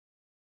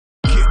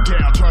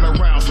down, turn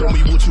around, show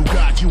me what you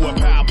got. You a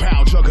pow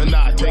pow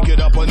juggernaut, take it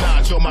up a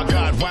notch. Oh my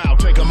God, wow,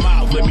 take 'em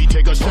out. Let me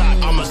take a shot.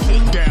 I'ma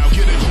sit down,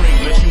 get a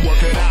drink, let you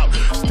work it out.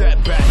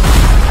 Step back.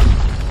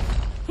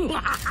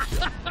 Wow,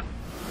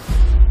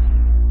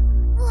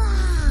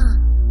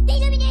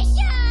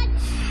 illumination!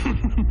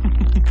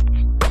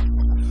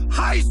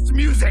 Heist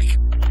music.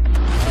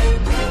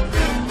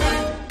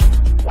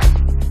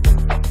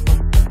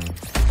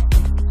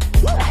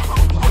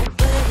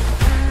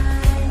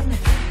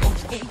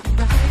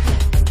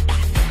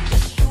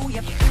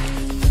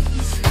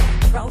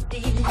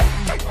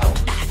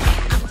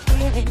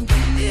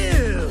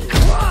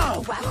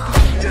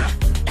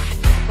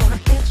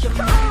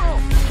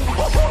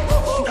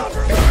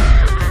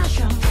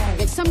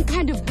 It's some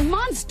kind of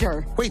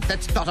monster. Wait,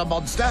 that's not a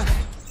monster.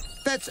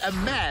 That's a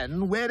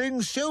man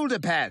wearing shoulder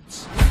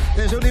pads.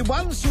 There's only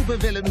one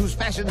supervillain whose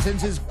fashion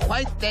sense is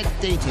quite that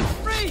dated.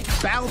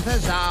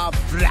 Balthazar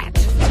Brat.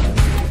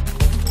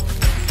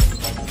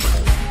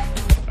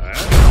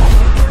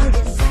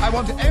 I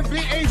want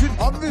every agent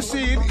on the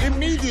scene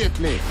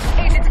immediately.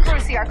 Agents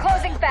Brucey are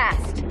closing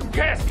fast.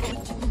 Yes.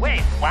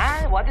 Wait,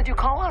 what? What did you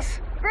call us?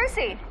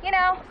 Brucey, you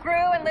know, Gru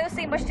and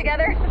Lucy mushed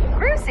together.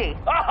 Brucey.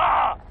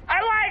 Oh,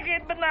 I like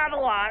it, but not a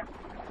lot.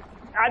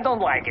 I don't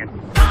like it.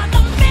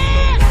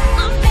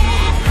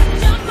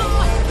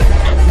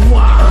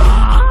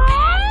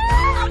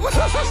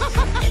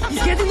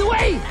 He's getting in the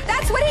way.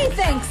 That's what he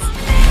thinks.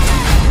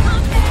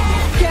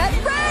 Get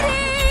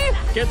ready.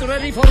 Get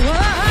ready for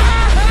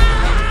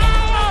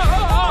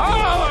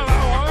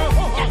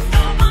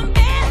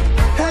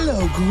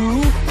Hello,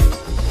 Gru.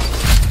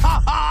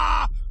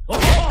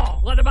 Oh,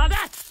 what about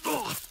that?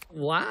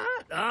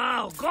 What?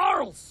 Oh,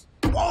 girls.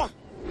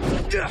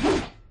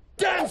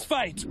 Dance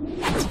fight.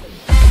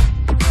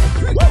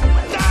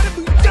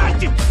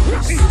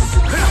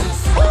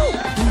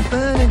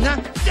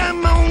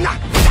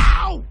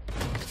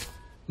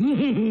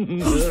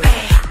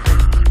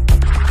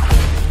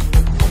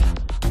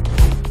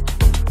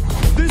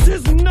 This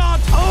is not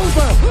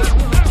over.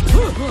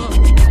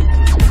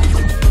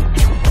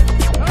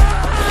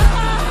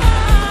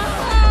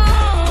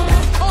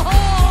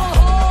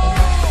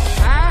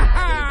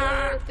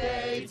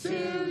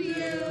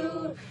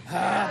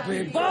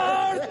 Happy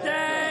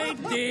birthday,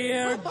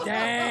 dear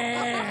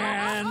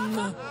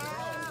Dan.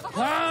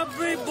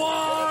 Happy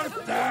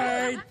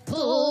birthday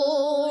to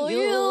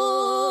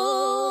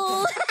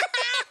you.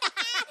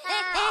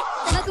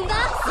 Talagang